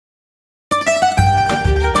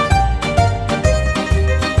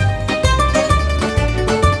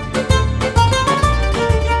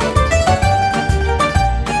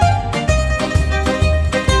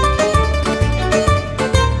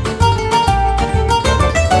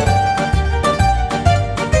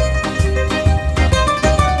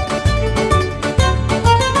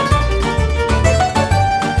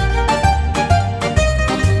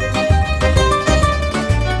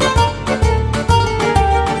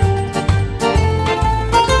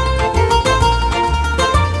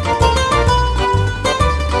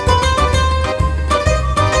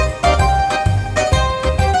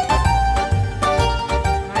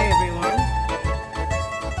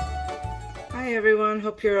Hi everyone,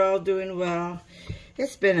 hope you're all doing well.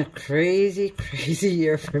 It's been a crazy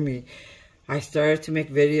year for me. I started to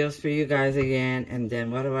make videos for you guys again, and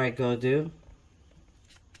then what do?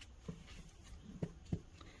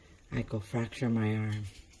 I go fracture my arm.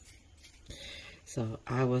 So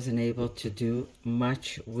I wasn't able to do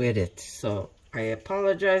much with it. So I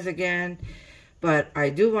apologize again, but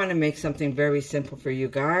I do want to make something very simple for you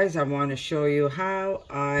guys. I want to show you how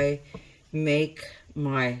I make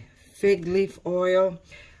my fig leaf oil.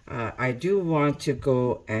 I do want to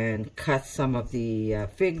go and cut some of the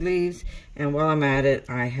fig leaves, and while I'm at it,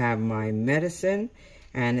 I have my medicine,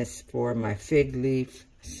 and it's for my fig leaf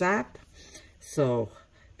sap. So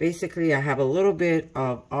basically I have a little bit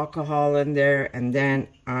of alcohol in there, and then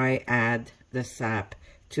I add the sap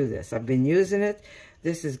to this. I've been using it.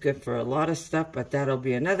 This is good for a lot of stuff, but that'll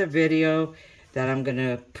be another video that I'm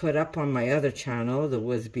gonna put up on my other channel, The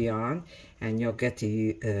Woods Beyond, and you'll get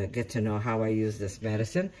to know how I use this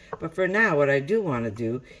medicine. But for now, what I do want to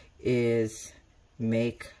do is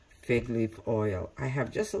make fig leaf oil. I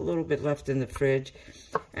have just a little bit left in the fridge,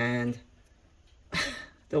 and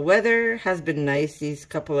the weather has been nice these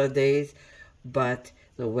couple of days, but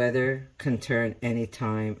the weather can turn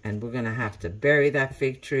anytime, and we're gonna have to bury that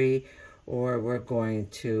fig tree, or we're going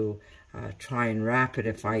to try and wrap it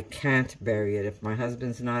if I can't bury it. If my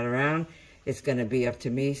husband's not around, it's going to be up to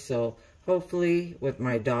me. So hopefully with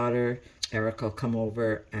my daughter, Erica will come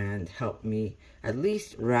over and help me at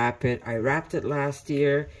least wrap it. I wrapped it last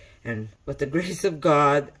year, and with the grace of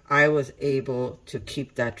God, I was able to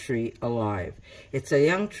keep that tree alive. It's a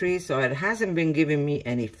young tree, so it hasn't been giving me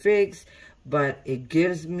any figs, but it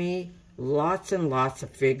gives me lots and lots of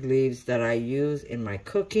fig leaves that I use in my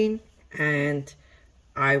cooking, and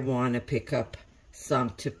I want to pick up some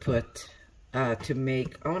to put, to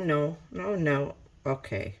make, oh no,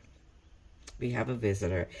 okay. We have a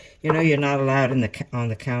visitor. You know you're not allowed on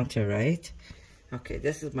the counter, right? Okay,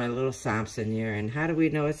 this is my little Samson here, and how do we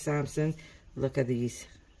know it's Samson? Look at these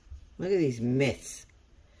mitts.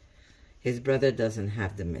 His brother doesn't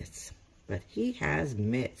have the mitts, but he has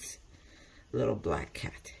mitts. Little black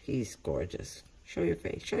cat. He's gorgeous. Show your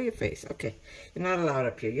face. Show your face. Okay. You're not allowed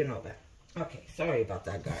up here. You know that. Okay. Sorry about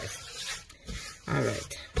that, guys. All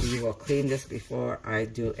right. We will clean this before I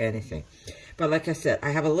do anything. But like I said, I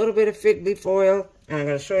have a little bit of fig leaf oil, and I'm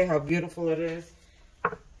going to show you how beautiful it is.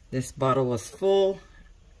 This bottle was full,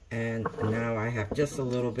 and now I have just a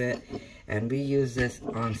little bit, and we use this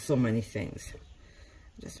on so many things.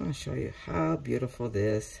 I just want to show you how beautiful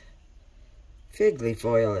this fig leaf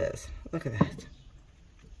oil is. Look at that.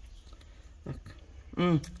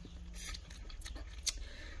 Look.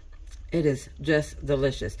 It is just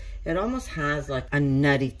delicious. It almost has like a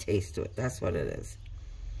nutty taste to it. That's what it is.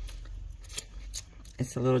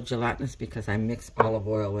 It's a little gelatinous because I mix olive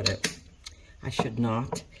oil with it. I should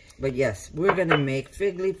not. But yes, we're going to make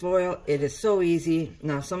fig leaf oil. It is so easy.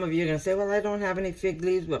 Now, some of you are going to say, well, I don't have any fig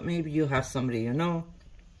leaves, but maybe you have somebody you know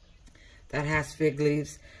that has fig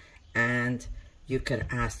leaves, and you can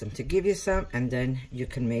ask them to give you some, and then you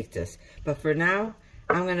can make this. But for now,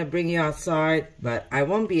 I'm going to bring you outside, but I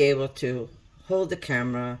won't be able to hold the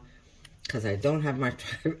camera because I don't have my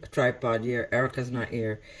tripod here. Erica's not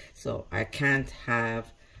here, so I can't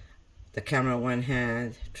have the camera in one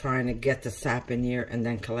hand trying to get the sap in here and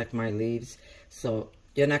then collect my leaves. So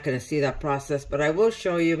you're not going to see that process, but I will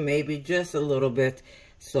show you maybe just a little bit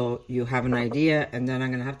so you have an idea, and then I'm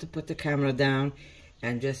going to have to put the camera down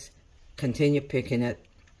and just continue picking it,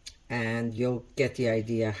 and you'll get the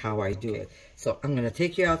idea how I do it. So I'm going to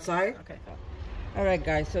take you outside. Okay. All right,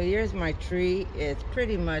 guys, so here's my tree. It's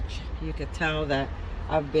pretty much, you could tell that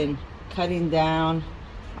I've been cutting down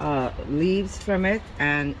leaves from it,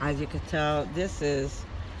 and as you can tell, this is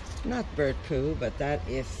not bird poo, but that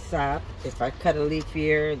is sap. If I cut a leaf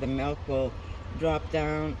here, the milk will drop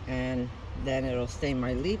down and then it'll stain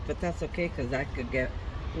my leaf, but that's okay because that could get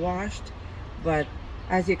washed. But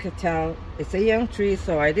as you can tell, it's a young tree,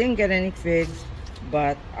 so I didn't get any figs,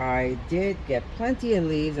 but I did get plenty of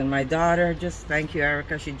leaves. And my daughter, just thank you,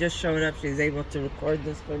 Erica, she just showed up. She's able to record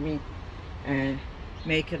this for me and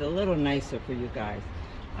make it a little nicer for you guys.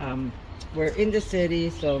 We're in the city,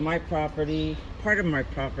 so my property, part of my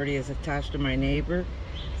property is attached to my neighbor,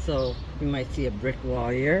 so you might see a brick wall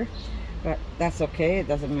here, but that's okay, it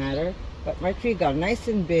doesn't matter. But my tree got nice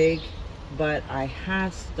and big, but I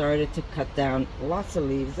have started to cut down lots of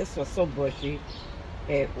leaves. This was so bushy,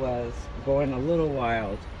 it was going a little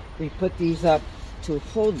wild. We put these up to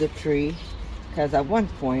hold the tree because at one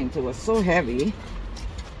point it was so heavy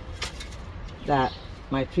that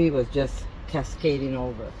my tree was just cascading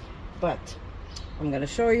over. But I'm going to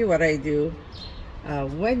show you what I do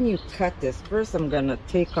When you cut this, first I'm gonna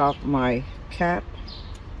take off my cap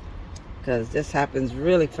because this happens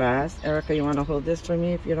really fast. Erica, you want to hold this for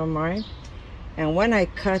me if you don't mind? And when I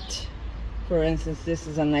cut, for instance, this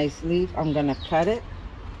is a nice leaf, I'm gonna cut it.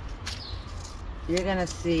 You're gonna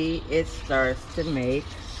see it starts to make,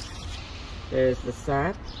 there's the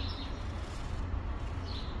sap.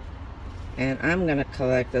 And I'm gonna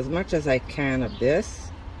collect as much as I can of this.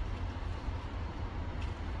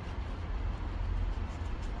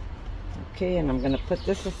 Okay, and I'm gonna put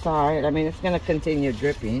this aside. I mean, it's gonna continue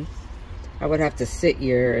dripping. I would have to sit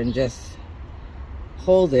here and just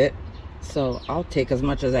hold it. So I'll take as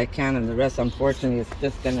much as I can, and the rest, unfortunately, is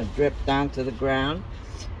just gonna drip down to the ground.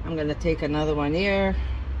 I'm gonna take another one here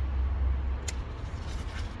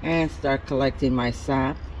and start collecting my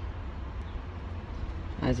sap,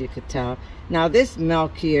 as you could tell. Now this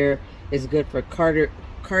milk here is good for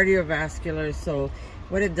cardiovascular. So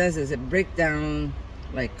what it does is it breaks down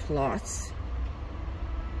like clots,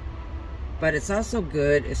 but it's also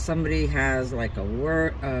good if somebody has like a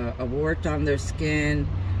wart on their skin,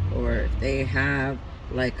 or if they have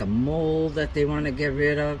like a mole that they want to get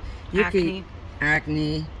rid of.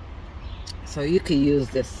 Acne. So you can use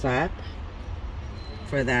this sap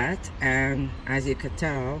for that. And as you could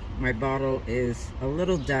tell, my bottle is a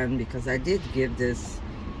little done because I did give this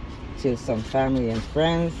to some family and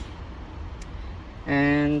friends.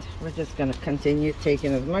 And we're just going to continue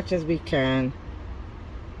taking as much as we can.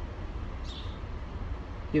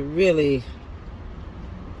 You really,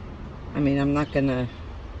 I mean, I'm not going to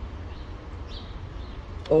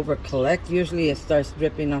over collect. Usually it starts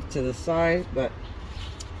dripping off to the side, but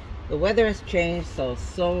the weather has changed, so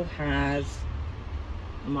has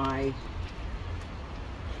my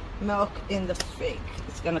milk in the fig.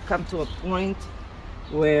 It's going to come to a point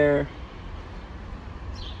where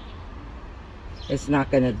it's not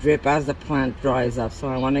going to drip as the plant dries up. So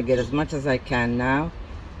I want to get as much as I can now,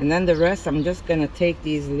 and then the rest I'm just going to take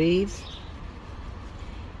these leaves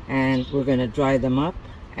and we're going to dry them up,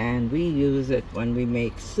 and we use it when we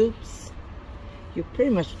make soups. You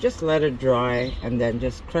pretty much just let it dry and then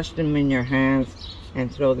just crush them in your hands and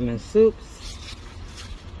throw them in soups.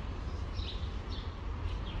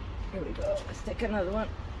 Here we go. Let's take another one.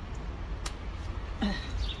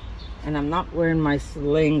 And I'm not wearing my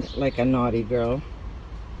sling like a naughty girl.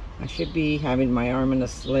 I should be having my arm in a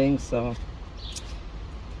sling, so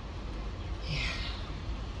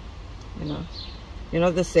yeah. You know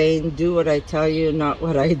the saying, do what I tell you, not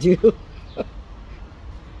what I do.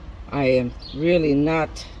 I am really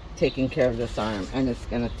not taking care of this arm, and it's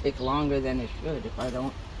going to take longer than it should if I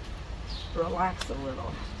don't relax a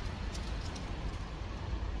little.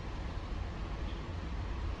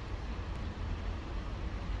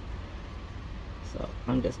 So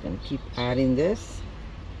I'm just going to keep adding this.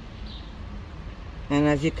 And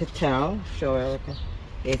as you could tell, show Erica,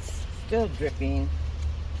 it's still dripping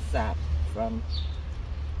sap from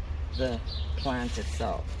the plant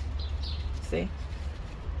itself. See?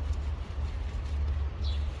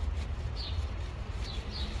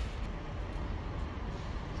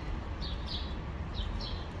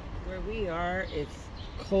 Where we are, it's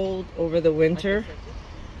cold over the winter.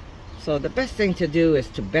 So the best thing to do is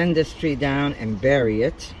to bend this tree down and bury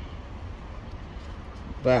it.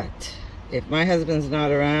 But if my husband's not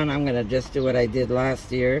around, I'm gonna just do what I did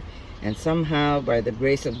last year, and somehow by the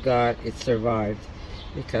grace of God it survived,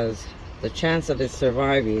 because the chance of it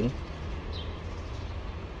surviving,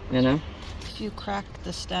 you know. If you crack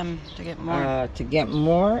the stem to get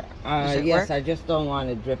more. Yes, I just don't want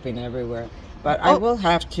it dripping everywhere. But I will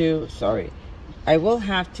have to, I will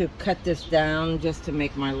have to cut this down just to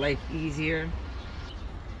make my life easier.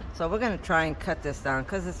 So we're gonna try and cut this down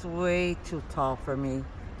because it's way too tall for me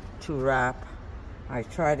to wrap. I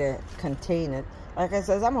try to contain it. Like I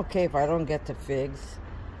said, I'm okay if I don't get to figs,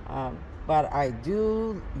 but I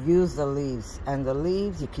do use the leaves, and the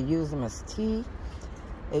leaves, you can use them as tea.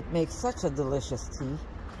 It makes such a delicious tea.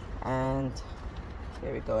 And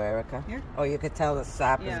here we go, Erica. Here? Oh, you could tell the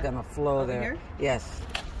sap is gonna flow over there. Here? Yes.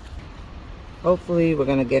 Hopefully we're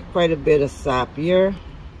gonna get quite a bit of sap here.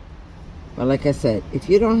 But like I said, if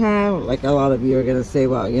you don't have, like a lot of you are gonna say,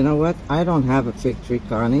 well, you know what? I don't have a fig tree,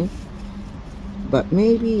 Connie. But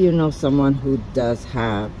maybe you know someone who does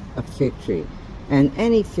have a fig tree. And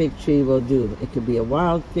any fig tree will do. It could be a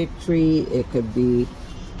wild fig tree. It could be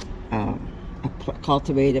a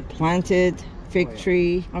cultivated, planted fig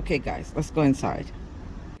tree. Okay, guys, let's go inside.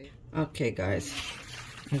 Okay, guys.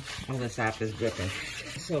 All the sap is dripping.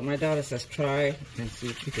 So my daughter says try and see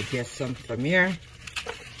if we could get some from here.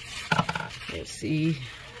 We'll see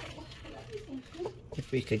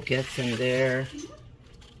if we could get some there.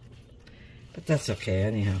 But that's okay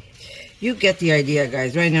anyhow. You get the idea,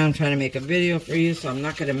 guys. Right now I'm trying to make a video for you, so I'm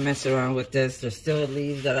not going to mess around with this. There's still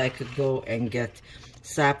leaves that I could go and get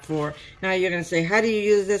sap for. Now you're going to say, how do you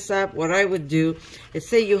use this sap? What I would do is,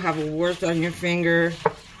 say you have a wart on your finger,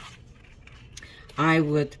 I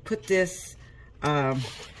would put this,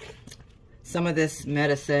 some of this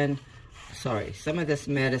medicine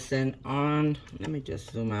on, let me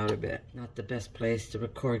just zoom out a bit. Not the best place to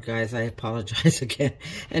record, guys. I apologize again.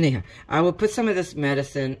 Anyhow, I will put some of this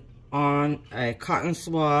medicine on a cotton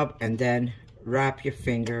swab and then wrap your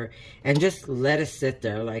finger and just let it sit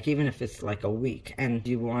there, like even if it's like a week and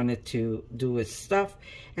you want it to do its stuff.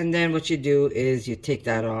 And then what you do is you take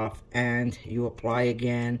that off and you apply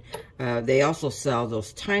again. They also sell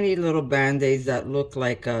those tiny little band-aids that look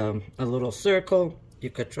like a little circle. You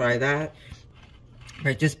could try that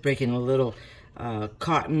by just breaking a little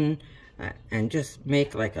cotton and just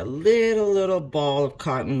make like a little ball of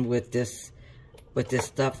cotton with this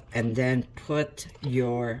stuff, and then put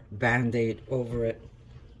your band-aid over it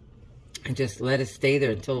and just let it stay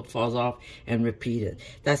there until it falls off, and repeat it.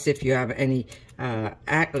 That's if you have any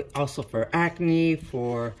also for acne,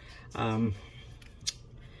 for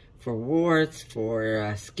warts,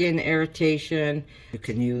 for skin irritation. You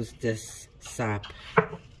can use this sap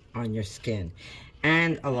on your skin.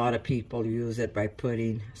 And a lot of people use it by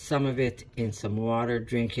putting some of it in some water,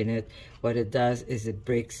 drinking it. What it does is it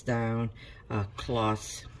breaks down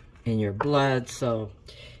clots in your blood. So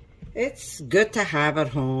it's good to have at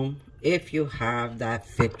home if you have that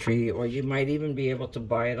fig tree, or you might even be able to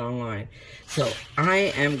buy it online. So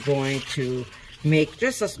I am going to make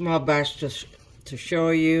just a small batch to show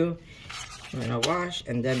you. I'm going to wash,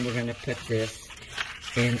 and then we're going to put this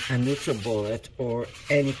in a NutriBullet or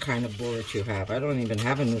any kind of bullet you have. I don't even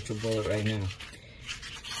have a NutriBullet right now.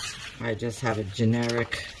 I just have a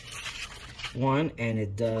generic one, and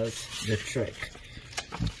it does the trick.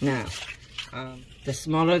 Now, the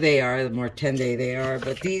smaller they are, the more tender they are,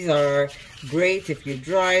 but these are great if you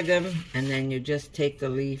dry them, and then you just take the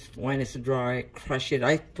leaf when it's dry, crush it.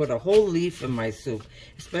 I put a whole leaf in my soup,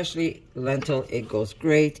 especially lentil. It goes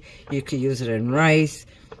great. You could use it in rice.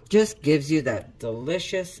 Just gives you that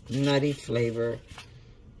delicious nutty flavor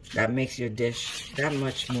that makes your dish that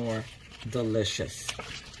much more delicious.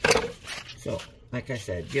 So like I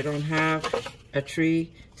said, you don't have a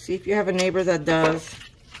tree, see if you have a neighbor that does,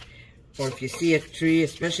 or if you see a tree,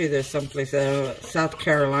 especially there's some place, South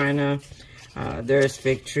Carolina, there's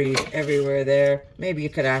fig trees everywhere there. Maybe you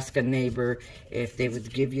could ask a neighbor if they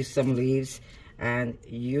would give you some leaves, and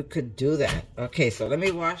you could do that. Okay, so let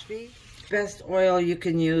me wash these. Best oil you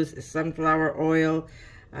can use is sunflower oil,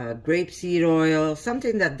 grapeseed oil,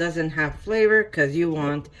 something that doesn't have flavor, because you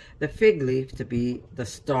want the fig leaf to be the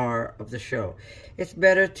star of the show. It's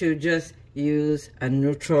better to just use a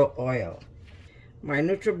neutral oil. My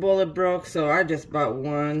NutriBullet broke, so I just bought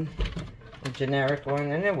one, a generic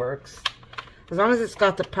one, and it works. As long as it's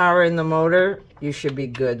got the power in the motor, you should be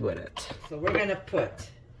good with it. So we're gonna put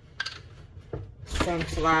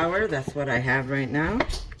sunflower, that's what I have right now.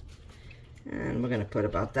 And we're going to put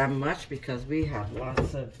about that much because we have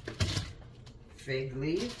lots of fig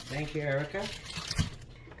leaves. Thank you, Erica.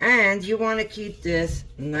 And you want to keep this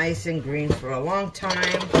nice and green for a long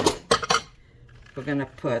time. We're going to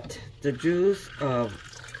put the juice of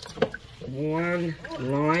 1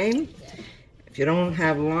 lime. If you don't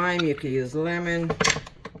have lime, you could use lemon.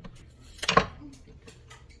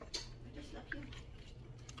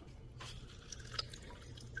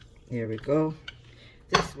 Here we go.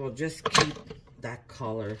 This will just keep that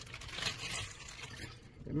color.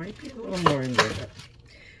 There might be a little more in there, but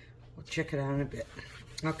we'll check it out in a bit.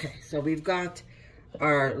 Okay, so we've got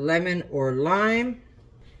our lemon or lime.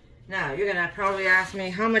 Now, you're gonna probably ask me,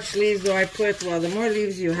 how much leaves do I put? Well, the more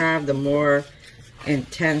leaves you have, the more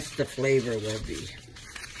intense the flavor will be.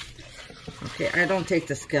 Okay, I don't take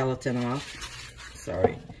the skeleton off.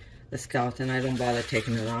 Sorry, the skeleton, I don't bother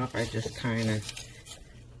taking it off. I just kind of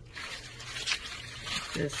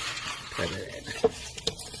just put it in.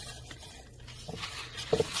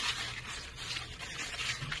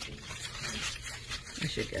 I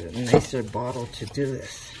should get a nicer bottle to do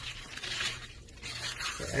this.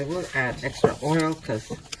 So I will add extra oil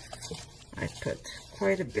because I put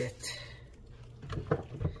quite a bit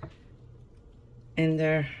in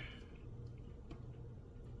there.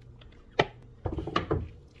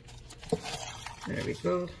 There we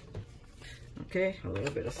go. Okay, a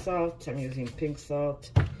little bit of salt. I'm using pink salt.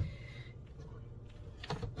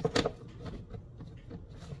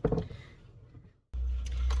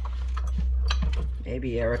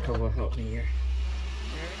 Maybe Erica will help me here.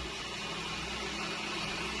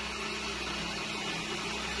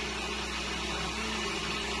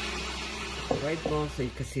 white bowl so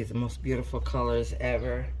you can see the most beautiful colors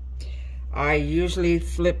ever. I usually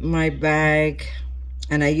flip my bag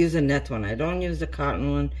and I use a net one. I don't use the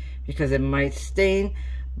cotton one because it might stain,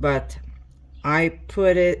 but I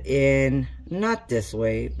put it in, not this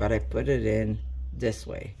way, but I put it in this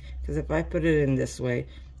way. Because if I put it in this way,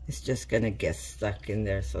 it's just gonna get stuck in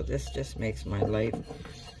there. So this just makes my life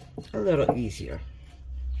a little easier.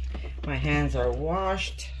 My hands are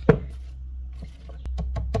washed.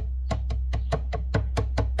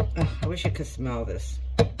 Oh, I wish you could smell this.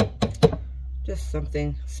 Just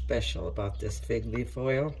something special about this fig leaf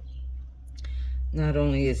oil. Not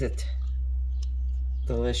only is it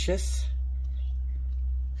delicious,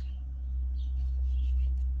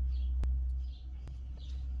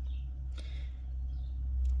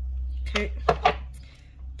 okay,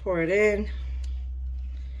 pour it in.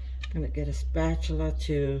 I'm gonna get a spatula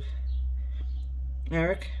to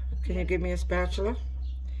Eric. Can you give me a spatula?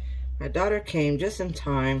 My daughter came just in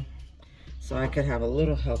time so I could have a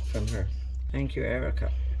little help from her. Thank you,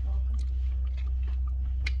 Erica.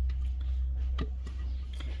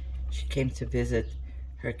 She came to visit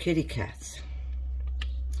her kitty cats.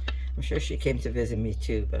 I'm sure she came to visit me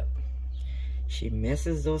too, but she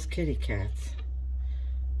misses those kitty cats.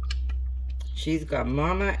 She's got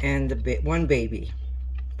Mama and one baby,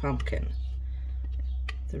 Pumpkin.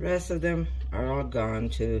 The rest of them are all gone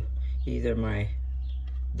to either my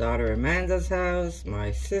daughter Amanda's house,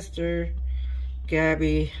 my sister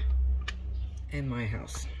Gabby, and my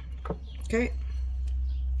house. Okay,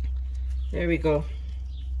 there we go.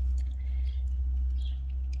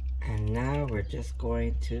 And now we're just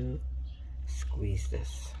going to squeeze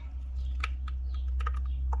this.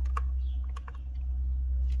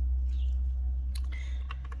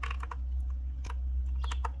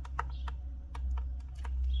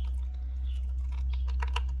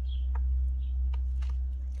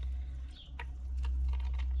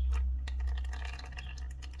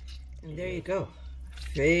 And there you go,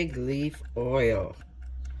 fig leaf oil.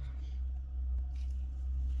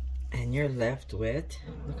 And you're left with,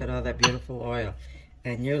 look at all that beautiful oil.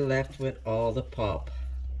 And you're left with all the pulp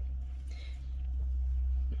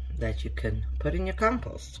that you can put in your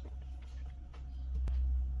compost.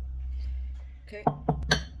 Okay.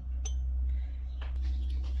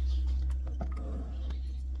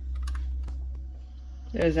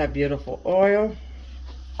 There's that beautiful oil.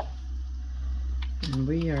 And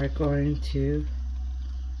we are going to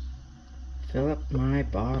fill up my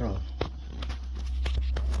bottle.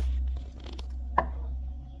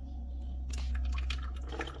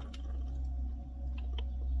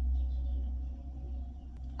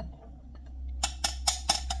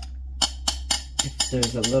 If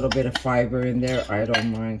there's a little bit of fiber in there, I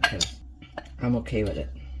don't mind because I'm okay with it.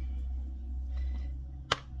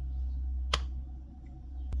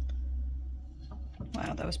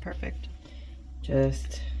 Wow, that was perfect.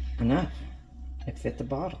 Just enough. It fit the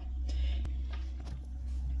bottle.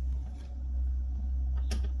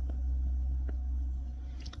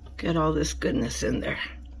 Get all this goodness in there.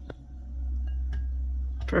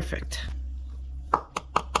 Perfect.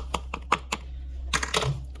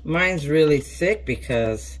 Mine's really thick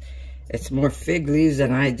because it's more fig leaves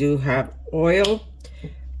than I do have oil,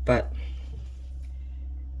 but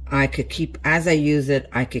I could keep, as I use it,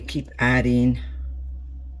 I could keep adding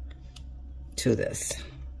to this.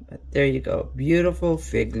 But there you go, beautiful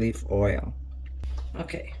fig leaf oil.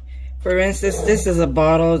 Okay, for instance, this is a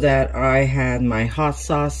bottle that I had my hot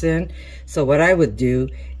sauce in. So what I would do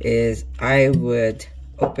is I would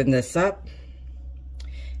open this up,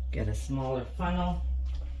 get a smaller funnel,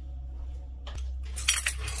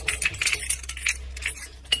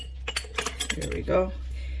 here we go,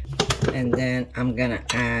 and then I'm gonna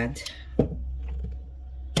add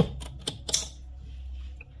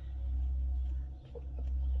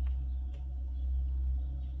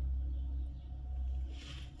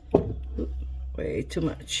way too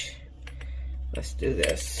much. Let's do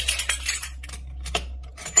this.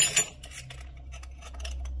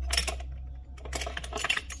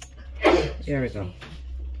 There we go.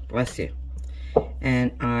 Bless you.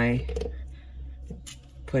 And I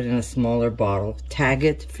put in a smaller bottle, tag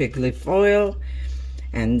it, fig leaf oil,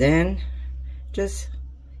 and then just,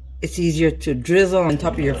 it's easier to drizzle on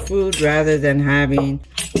top of your food rather than having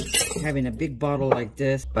a big bottle like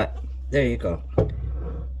this. But there you go.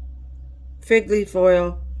 Fig leaf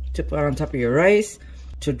oil to put on top of your rice,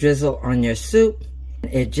 to drizzle on your soup.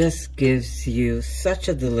 It just gives you such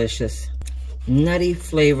a delicious nutty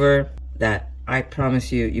flavor that I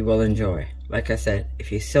promise you, you will enjoy. Like I said,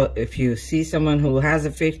 if you see someone who has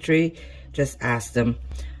a fig tree, just ask them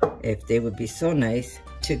if they would be so nice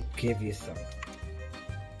to give you some.